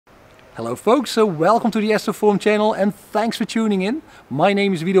Hello folks, so welcome to the Astroform channel and thanks for tuning in. My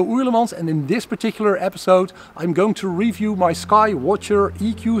name is Guido Oerlemans and in this particular episode I'm going to review my SkyWatcher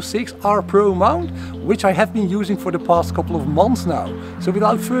EQ6R-Pro mount, which I have been using for the past couple of months now. So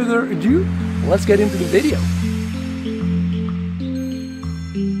without further ado, let's get into the video.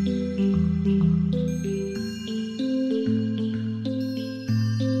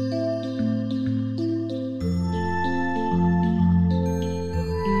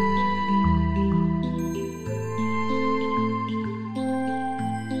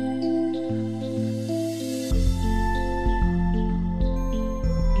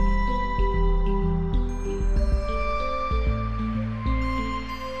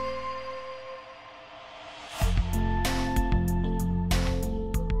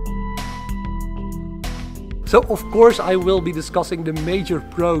 So of course I will be discussing the major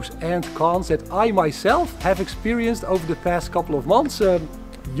pros and cons that I myself have experienced over the past couple of months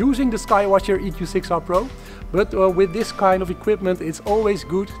using the SkyWatcher EQ6R-Pro. But with this kind of equipment it's always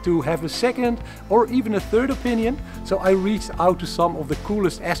good to have a second or even a third opinion. So I reached out to some of the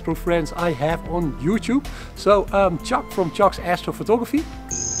coolest astro friends I have on YouTube. So Chuck from Chuck's Astrophotography.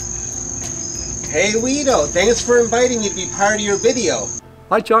 Hey Guido, thanks for inviting me to be part of your video.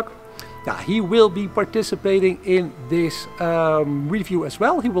 Hi Chuck. Yeah, he will be participating in this review as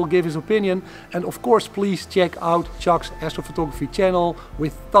well. He will give his opinion, and of course please check out Chuck's astrophotography channel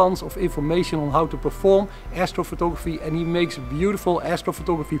with tons of information on how to perform astrophotography, and he makes beautiful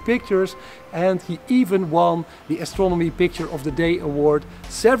astrophotography pictures, and he even won the Astronomy Picture of the Day award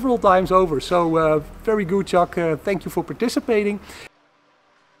several times over. So very good Chuck, thank you for participating.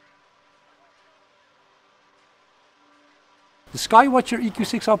 The SkyWatcher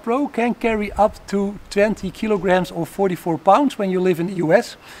EQ6R-Pro can carry up to 20 kilograms or 44 pounds when you live in the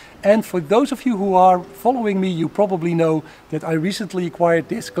US. And for those of you who are following me, you probably know that I recently acquired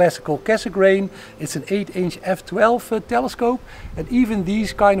this classical Cassegrain. It's an 8-inch f12 telescope, and even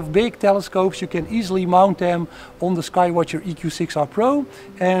these kind of big telescopes you can easily mount them on the SkyWatcher EQ6R-Pro.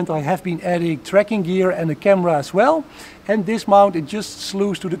 And I have been adding tracking gear and a camera as well. And this mount, it just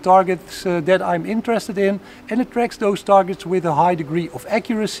slews to the targets that I'm interested in, and it tracks those targets with a high degree of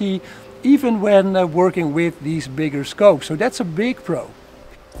accuracy, even when working with these bigger scopes. So that's a big pro.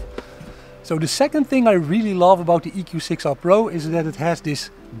 So the second thing I really love about the EQ6R-Pro is that it has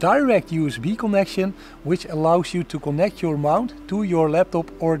this direct USB connection, which allows you to connect your mount to your laptop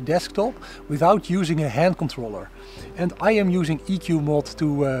or desktop without using a hand controller. And I am using EQ Mod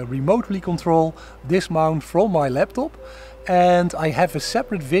to remotely control this mount from my laptop. And I have a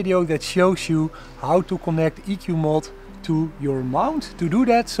separate video that shows you how to connect EQ Mod to your mount to do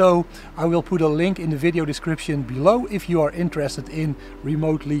that, so I will put a link in the video description below if you are interested in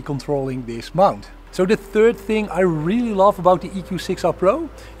remotely controlling this mount. So the third thing I really love about the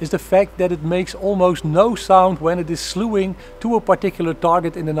EQ6R-Pro is the fact that it makes almost no sound when it is slewing to a particular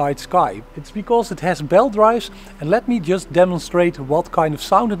target in the night sky. It's because it has belt drives, and let me just demonstrate what kind of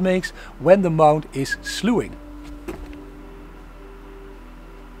sound it makes when the mount is slewing.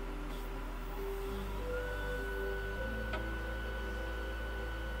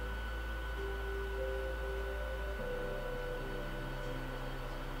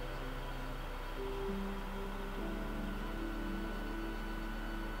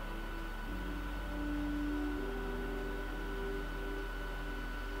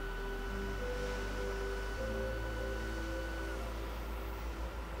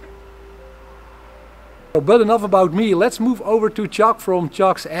 But enough about me, let's move over to Chuck from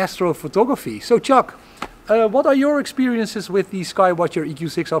Chuck's Astrophotography. So Chuck, what are your experiences with the SkyWatcher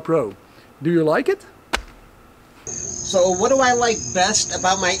EQ6R-Pro? Do you like it? So what do I like best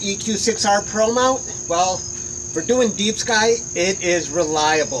about my EQ6R-Pro mount? Well, for doing deep sky, it is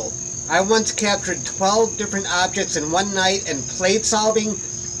reliable. I once captured 12 different objects in one night and plate solving,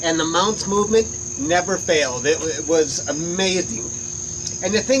 and the mount's movement never failed. It was amazing.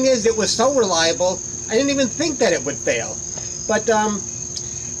 And the thing is, it was so reliable, I didn't even think that it would fail. But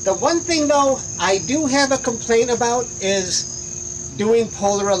the one thing though I do have a complaint about is doing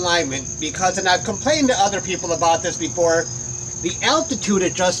polar alignment, because, and I've complained to other people about this before, the altitude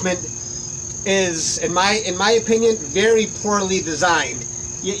adjustment is, in my opinion, very poorly designed.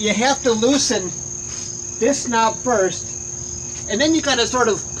 You have to loosen this knob first, and then you got to sort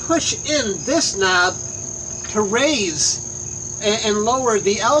of push in this knob to raise and lower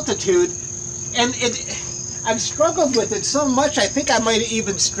the altitude. And I've struggled with it so much, I think I might have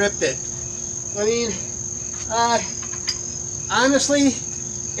even stripped it. I mean, honestly,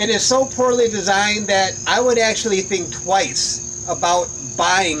 it is so poorly designed that I would actually think twice about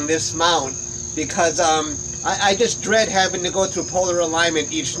buying this mount, because I just dread having to go through polar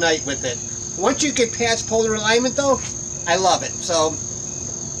alignment each night with it. Once you get past polar alignment though, I love it. So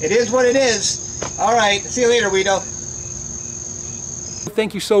it is what it is. All right, see you later, Guido.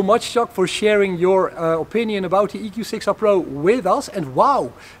 Thank you so much, Chuck, for sharing your opinion about the EQ6R-Pro with us. And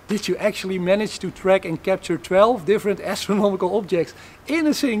wow, did you actually manage to track and capture 12 different astronomical objects in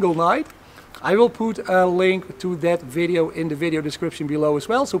a single night? I will put a link to that video in the video description below as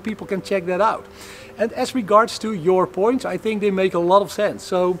well, so people can check that out. And as regards to your points, I think they make a lot of sense.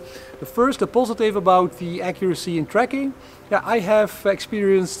 So the positive about the accuracy in tracking. Yeah, I have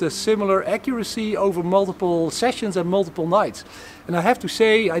experienced a similar accuracy over multiple sessions and multiple nights. And I have to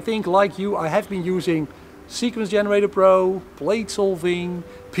say, I think like you, I have been using Sequence Generator Pro, Plate Solving,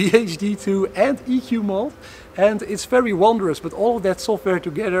 PhD2 and EQMod. And it's very wondrous, but all of that software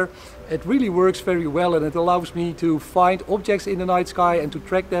together, it really works very well, and it allows me to find objects in the night sky and to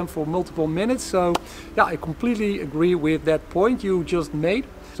track them for multiple minutes. So yeah, I completely agree with that point you just made.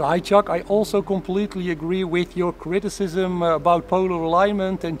 So hi Chuck, I also completely agree with your criticism about polar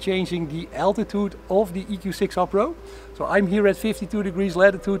alignment and changing the altitude of the EQ6R-Pro. So I'm here at 52 degrees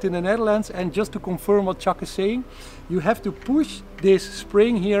latitude in the Netherlands, and just to confirm what Chuck is saying, you have to push this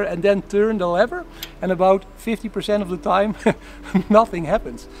spring here and then turn the lever, and about 50% of the time nothing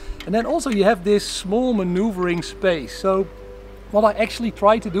happens. And then also you have this small maneuvering space. So what I actually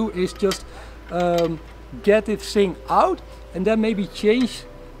try to do is just get this thing out and then maybe change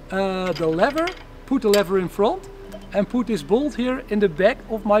the lever, put the lever in front and put this bolt here in the back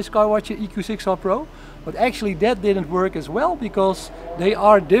of my SkyWatcher EQ6R-Pro. But actually that didn't work as well because they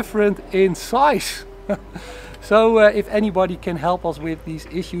are different in size. So if anybody can help us with these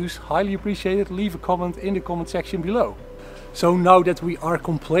issues, highly appreciate it. Leave a comment in the comment section below. So now that we are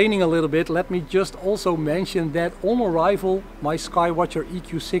complaining a little bit, let me just also mention that on arrival my SkyWatcher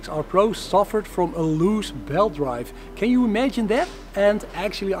EQ6R-Pro suffered from a loose belt drive. Can you imagine that? And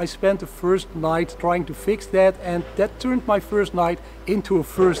actually I spent the first night trying to fix that, and that turned my first night into a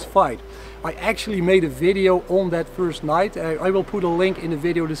first fight. I actually made a video on that first night. I will put a link in the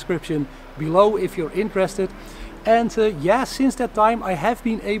video description below if you're interested. And yeah, since that time I have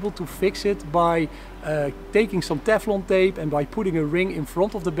been able to fix it by taking some Teflon tape and by putting a ring in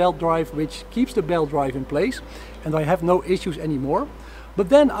front of the belt drive, which keeps the belt drive in place, and I have no issues anymore. But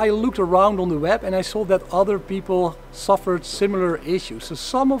then I looked around on the web and I saw that other people suffered similar issues. So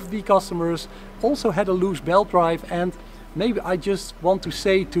some of the customers also had a loose belt drive, and maybe I just want to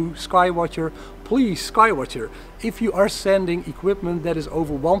say to SkyWatcher, please SkyWatcher, if you are sending equipment that is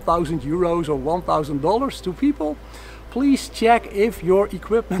over 1,000 euros or $1,000 to people, please check if your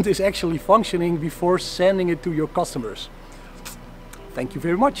equipment is actually functioning before sending it to your customers. Thank you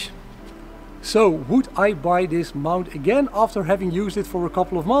very much. So would I buy this mount again after having used it for a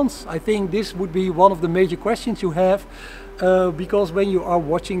couple of months? I think this would be one of the major questions you have, because when you are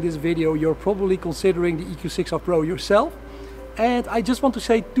watching this video you're probably considering the EQ6R-Pro yourself. And I just want to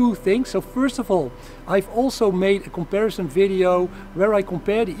say two things. So first of all, I've also made a comparison video where I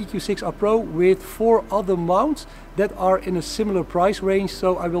compare the EQ6R-Pro with 4 other mounts that are in a similar price range.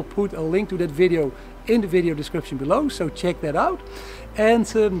 So I will put a link to that video in the video description below, so check that out. And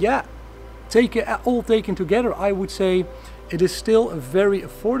yeah, all taken together, I would say it is still a very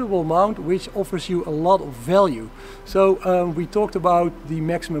affordable mount which offers you a lot of value. So we talked about the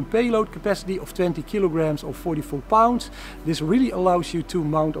maximum payload capacity of 20 kilograms or 44 pounds. This really allows you to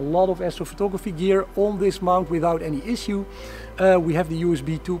mount a lot of astrophotography gear on this mount without any issue. We have the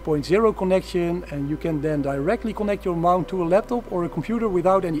USB 2.0 connection, and you can then directly connect your mount to a laptop or a computer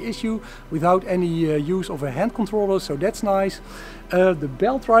without any issue, without any use of a hand controller, so that's nice. The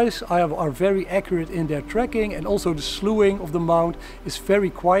belt drives are very accurate in their tracking, and also the slewing of the mount is very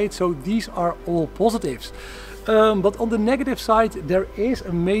quiet, so these are all positives. But on the negative side, there is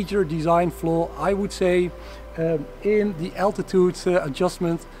a major design flaw, I would say, in the altitude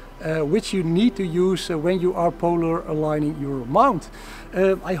adjustment, which you need to use when you are polar aligning your mount.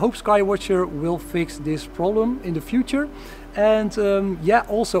 I hope SkyWatcher will fix this problem in the future. And yeah,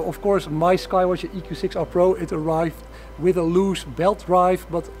 also of course my SkyWatcher EQ6R-Pro, it arrived with a loose belt drive,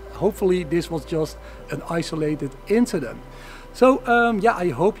 but hopefully this was just an isolated incident. So yeah, I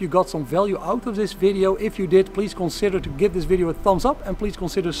hope you got some value out of this video. If you did, please consider to give this video a thumbs up, and please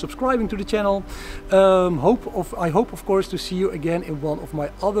consider subscribing to the channel. I hope of course to see you again in one of my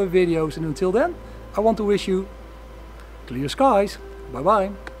other videos, and until then I want to wish you clear skies. Bye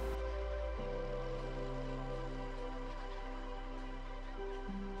bye.